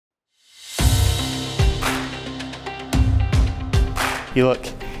You look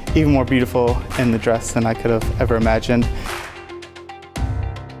even more beautiful in the dress than I could have ever imagined.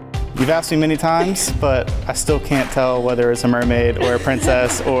 You've asked me many times, but I still can't tell whether it's a mermaid or a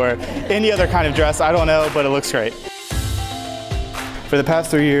princess or any other kind of dress. I don't know, but it looks great. For the past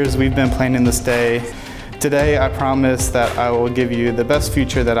 3 years, we've been planning this day. Today, I promise that I will give you the best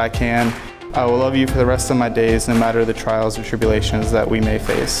future that I can. I will love you for the rest of my days, no matter the trials or tribulations that we may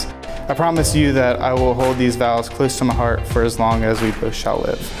face. I promise you that I will hold these vows close to my heart for as long as we both shall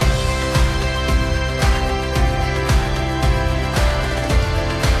live.